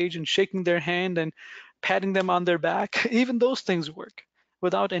the stage and shaking their hand and patting them on their back. Even those things work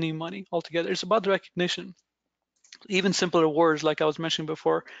without any money altogether. It's about the recognition. Even simple rewards, like I was mentioning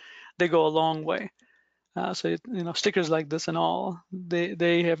before, they go a long way. Stickers like this and all,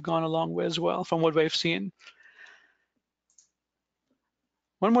 they have gone a long way as well from what we've seen.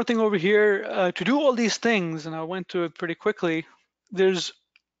 One more thing over here, to do all these things, and I went through it pretty quickly, there's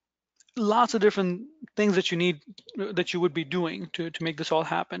lots of different things that you need, that you would be doing to make this all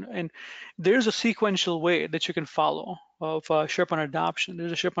happen. And there's a sequential way that you can follow of SharePoint adoption.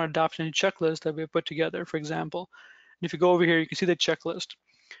 There's a SharePoint adoption checklist that we put together, for example. And if you go over here, you can see the checklist.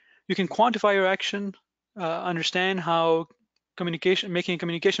 You can quantify your action, understand how making a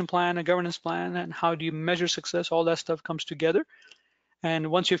communication plan, a governance plan, and how do you measure success, all that stuff comes together.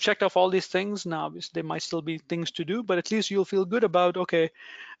 And once you've checked off all these things, now obviously there might still be things to do, but at least you'll feel good about, okay,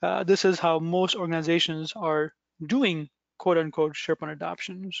 this is how most organizations are doing quote unquote SharePoint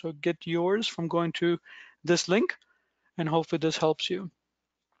adoption. So get yours from going to this link, and hopefully this helps you.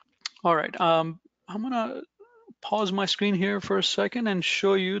 All right, I'm gonna pause my screen here for a second and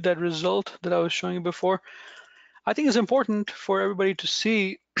show you that result that I was showing you before. I think it's important for everybody to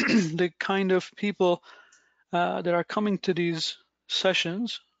see the kind of people that are coming to these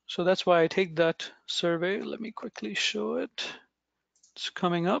sessions. So that's why I take that survey. Let me quickly show it. It's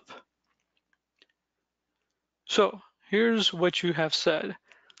coming up. So here's what you have said.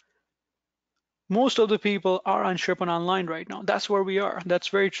 Most of the people are on SharePoint Online right now. That's where we are. That's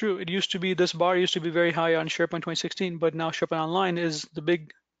very true. It used to be, this bar used to be very high on SharePoint 2016, but now SharePoint Online is the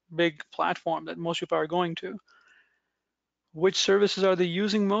big platform that most people are going to. Which services are they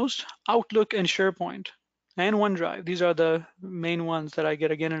using most? Outlook and SharePoint and OneDrive. These are the main ones that I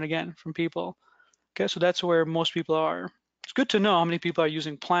get again and again from people. Okay, so that's where most people are. It's good to know how many people are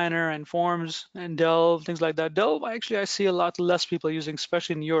using Planner and Forms and Delve, things like that. Delve, actually, I see a lot less people using,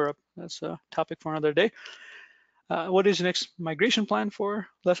 especially in Europe. That's a topic for another day. What is your next migration plan for?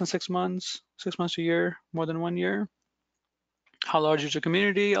 Less than 6 months to a year, more than 1 year? How large is your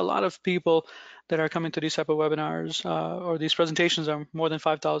community? A lot of people that are coming to these type of webinars or these presentations are more than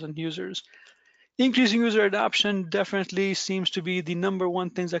 5,000 users. Increasing user adoption definitely seems to be the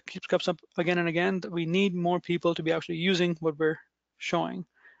 #1 thing that comes up again and again, that we need more people to be actually using what we're showing,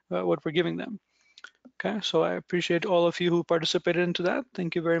 what we're giving them. Okay, so I appreciate all of you who participated into that.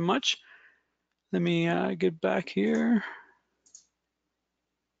 Thank you very much. Let me get back here.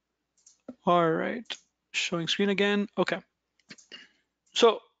 All right, showing screen again. Okay,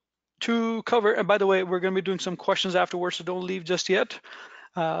 so to cover, and by the way, we're going to be doing some questions afterwards, so don't leave just yet.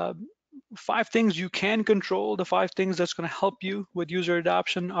 5 things you can control. The 5 things that's going to help you with user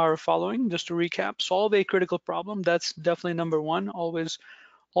adoption are following. Just to recap: solve a critical problem. That's definitely #1.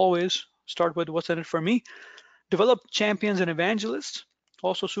 Always start with what's in it for me. Develop champions and evangelists.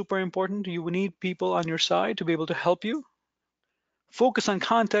 Also super important. You will need people on your side to be able to help you. Focus on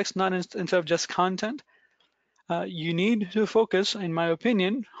context, not instead of just content. You need to focus, in my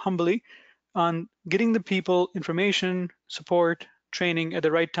opinion, humbly, on getting the people information, support, training at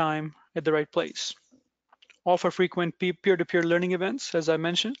the right time, at the right place. Offer frequent peer-to-peer learning events, as I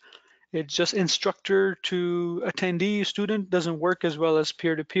mentioned. It's just instructor to attendee student doesn't work as well as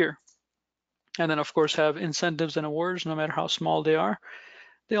peer-to-peer. And then of course have incentives and awards, no matter how small they are.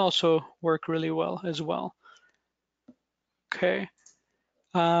 They also work really well as well. Okay.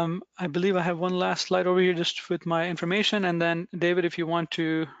 I believe I have one last slide over here just with my information. And then David, if you want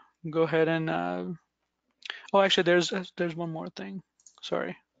to go ahead and, oh, actually there's one more thing,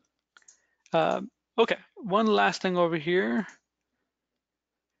 sorry. Okay, one last thing over here.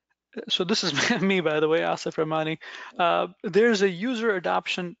 So this is me, by the way, Asif Rahmani. There's a user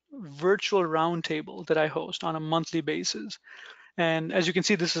adoption virtual roundtable that I host on a monthly basis. And as you can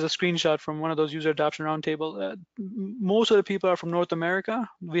see, this is a screenshot from one of those user adoption roundtable. Most of the people are from North America.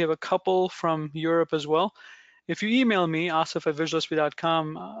 We have a couple from Europe as well. If you email me,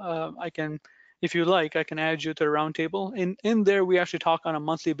 asif@visualsp.com, I can, if you like, I can add you to the roundtable. In there, we actually talk on a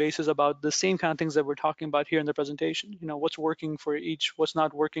monthly basis about the same kind of things that we're talking about here in the presentation. You know, what's working for each, what's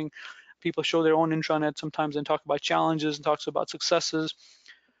not working. People show their own intranet sometimes and talk about challenges and talks about successes.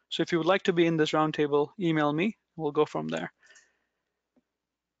 So if you would like to be in this roundtable, email me. We'll go from there.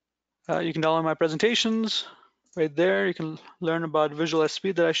 You can download my presentations right there. You can learn about Visual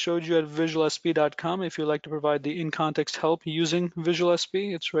SP that I showed you at visualsp.com. If you'd like to provide the in-context help using Visual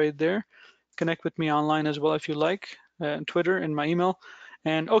SP, it's right there. Connect with me online as well if you like, and Twitter and my email.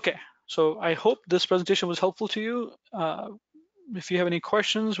 And okay, so I hope this presentation was helpful to you. If you have any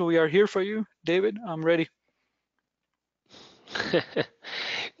questions, we are here for you. David, I'm ready.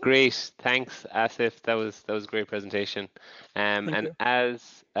 Great, thanks, Asif. That was a great presentation. And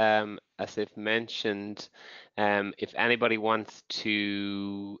as Asif mentioned, if anybody wants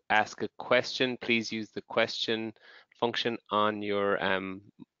to ask a question, please use the question function on your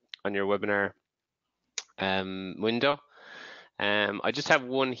webinar window. I just have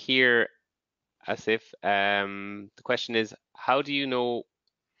one here, Asif. The question is, how do you know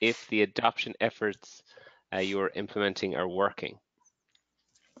if the adoption efforts you are implementing are working?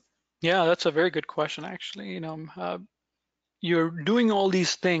 Yeah, that's a very good question, actually. You know, you're doing all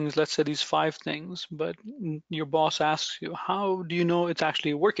these things, let's say these 5 things, but your boss asks you, how do you know it's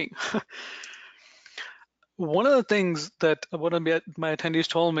actually working? One of the things that one of my attendees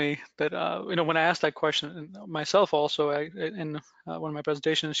told me that, you know, when I asked that question myself also in one of my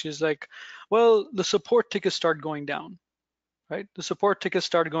presentations, she's like, well, the support tickets start going down. right? The support tickets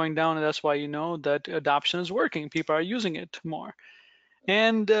start going down, and that's why you know that adoption is working. People are using it more.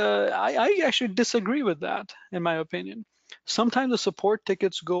 And I actually disagree with that, in my opinion. Sometimes the support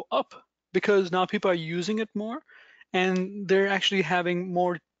tickets go up because now people are using it more, and they're actually having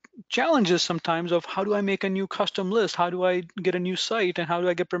more challenges sometimes of how do I make a new custom list? How do I get a new site? And how do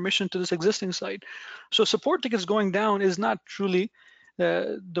I get permission to this existing site? So support tickets going down is not truly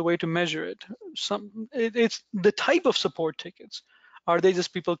the way to measure it. It's the type of support tickets. Are they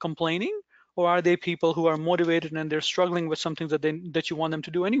just people complaining? Or are they people who are motivated and they're struggling with something that you want them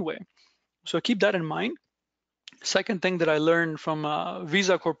to do anyway? So keep that in mind. Second thing that I learned from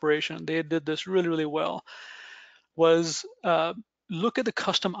Visa Corporation, they did this really, really well, was look at the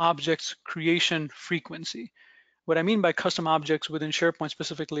custom objects creation frequency. What I mean by custom objects within SharePoint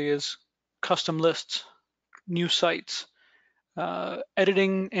specifically is custom lists, new sites,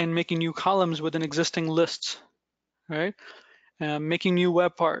 editing and making new columns within existing lists, right? Making new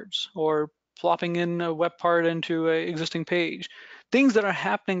web parts or plopping in a web part into an existing page. Things that are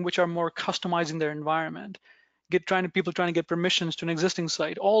happening which are more customizing their environment. People trying to get permissions to an existing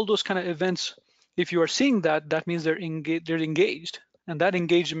site. All those kind of events, if you are seeing that, that means they're engaged. And that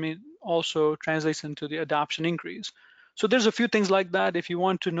engagement also translates into the adoption increase. So there's a few things like that. If you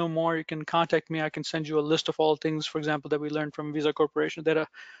want to know more, you can contact me. I can send you a list of all things, for example, that we learned from Visa Corporation. They had a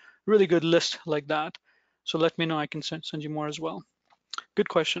really good list like that. So let me know. I can send you more as well. Good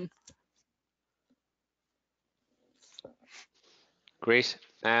question. Great.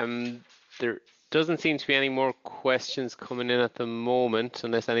 There doesn't seem to be any more questions coming in at the moment,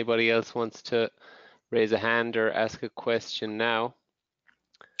 unless anybody else wants to raise a hand or ask a question now.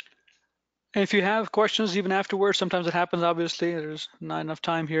 And if you have questions even afterwards, sometimes it happens, obviously, there's not enough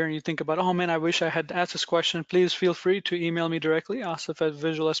time here and you think about, oh man, I wish I had asked this question, please feel free to email me directly,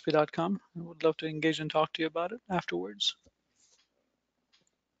 asif@visualsp.com. I would love to engage and talk to you about it afterwards.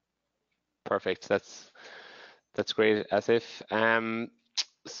 Perfect. That's great, Asif.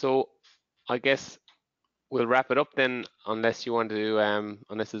 So I guess we'll wrap it up then, unless you want to,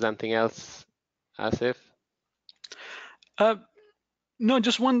 unless there's anything else, Asif. No,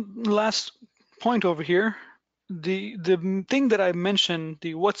 just one last point over here. The thing that I mentioned,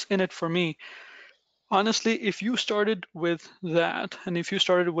 the what's in it for me, honestly, if you started with that, and if you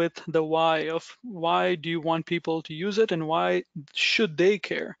started with the why of why do you want people to use it and why should they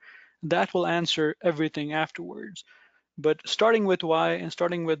care, that will answer everything afterwards. But starting with why and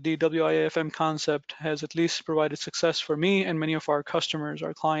starting with the WIAFM concept has at least provided success for me and many of our customers,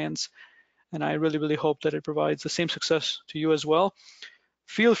 our clients, and I really, really hope that it provides the same success to you as well.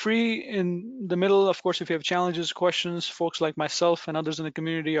 Feel free in the middle, of course, if you have challenges, questions, folks like myself and others in the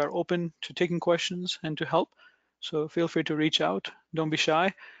community are open to taking questions and to help. So feel free to reach out. Don't be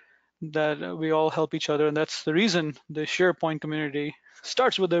shy. That we all help each other. And that's the reason the SharePoint community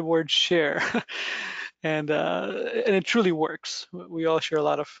starts with the word share. And it truly works. We all share a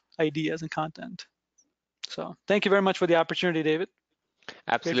lot of ideas and content. So thank you very much for the opportunity, David. Great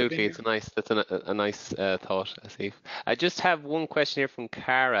for being Absolutely, here. that's a nice thought, Asif. I just have one question here from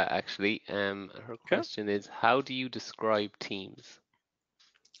Cara, actually. Her Okay. question is, how do you describe Teams?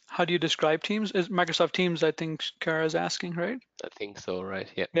 How do you describe Teams? Is Microsoft Teams, I think Kara is asking, right? I think so,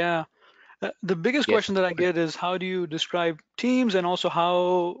 right? Yeah. Yeah. The biggest Yes. question that I get is how do you describe Teams and also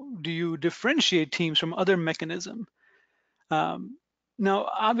how do you differentiate Teams from other mechanisms? Um, Now,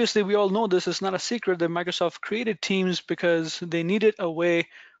 obviously, we all know this is not a secret that Microsoft created Teams because they needed a way,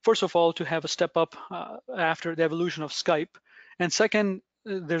 first of all, to have a step up after the evolution of Skype. And second,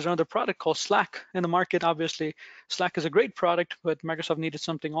 there's another product called Slack in the market. Obviously, Slack is a great product, but Microsoft needed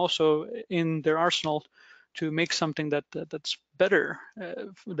something also in their arsenal to make something that's better,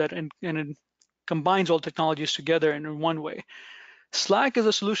 and it combines all technologies together in one way. Slack is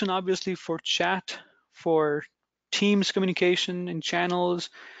a solution, obviously, for chat, for Teams communication and channels,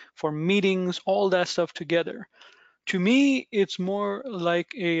 for meetings, all that stuff together. To me, it's more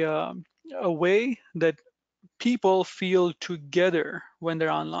like a way that people feel together when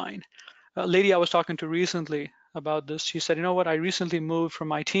they're online. A lady I was talking to recently about this, she said, you know what, I recently moved from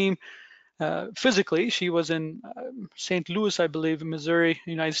my team physically. She was in St. Louis, I believe, in Missouri,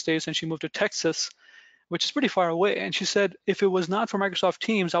 United States, and she moved to Texas, which is pretty far away. And she said, if it was not for Microsoft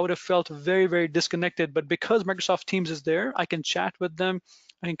Teams, I would have felt very, very disconnected. But because Microsoft Teams is there, I can chat with them,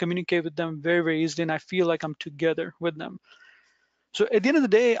 I can communicate with them very, very easily, and I feel like I'm together with them. So at the end of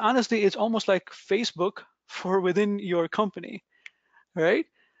the day, honestly, it's almost like Facebook for within your company, right?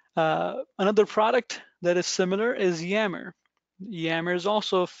 Another product that is similar is Yammer. Yammer is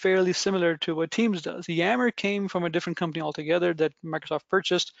also fairly similar to what Teams does. Yammer came from a different company altogether that Microsoft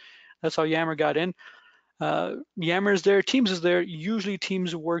purchased. That's how Yammer got in. Yammer is there, Teams is there. Usually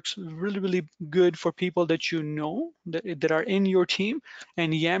Teams works really, really good for people that you know that are in your team,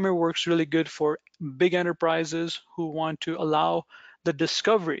 and Yammer works really good for big enterprises who want to allow the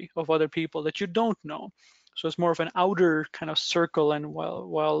discovery of other people that you don't know. So it's more of an outer kind of circle, and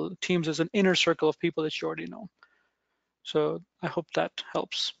while Teams is an inner circle of people that you already know. So I hope that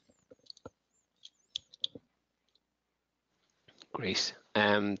helps. Great.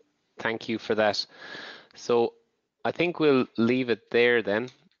 Thank you for that. So I think we'll leave it there then,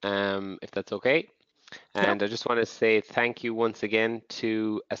 if that's okay. Yeah, And I just want to say thank you once again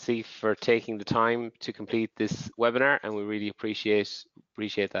to Asif for taking the time to complete this webinar, and we really appreciate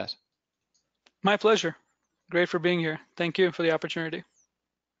that. my pleasure. Great for being here. Thank you for the opportunity.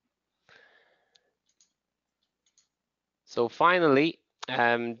 So finally,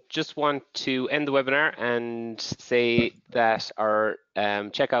 just want to end the webinar and say that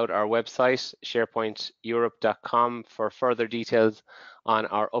check out our website, sharepointeurope.com, for further details on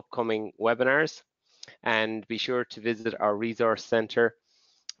our upcoming webinars, and be sure to visit our resource center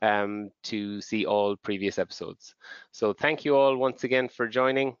to see all previous episodes. So thank you all once again for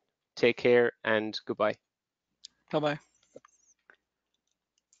joining. Take care and goodbye. Bye-bye.